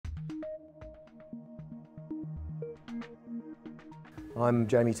I'm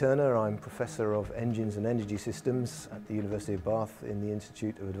Jamie Turner. I'm Professor of Engines and Energy Systems at the University of Bath in the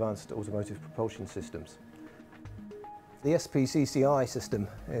Institute of Advanced Automotive Propulsion Systems. The SPCCI system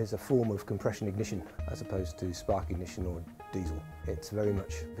is a form of compression ignition as opposed to spark ignition or diesel. It's very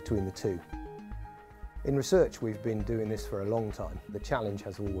much between the two. In research, we've been doing this for a long time. The challenge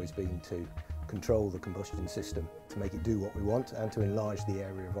has always been to control the combustion system, to make it do what we want and to enlarge the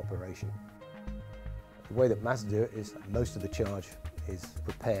area of operation. The way that Mazda do it is that most of the charge is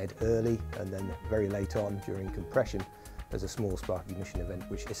prepared early and then very late on during compression there's a small spark ignition event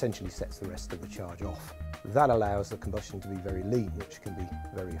which essentially sets the rest of the charge off. That allows the combustion to be very lean, which can be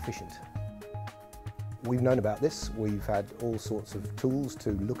very efficient. We've known about this. We've had all sorts of tools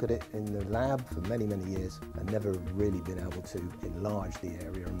to look at it in the lab for many years and never really been able to enlarge the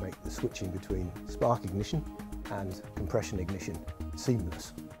area and make the switching between spark ignition and compression ignition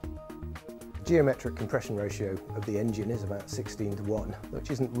seamless. The geometric compression ratio of the engine is about 16:1, which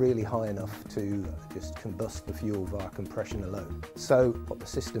isn't really high enough to just combust the fuel via compression alone. So what the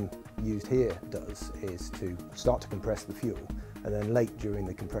system used here does is to start to compress the fuel and then late during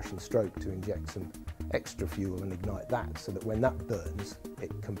the compression stroke to inject some extra fuel and ignite that, so that when that burns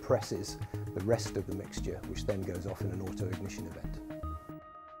it compresses the rest of the mixture, which then goes off in an auto ignition event.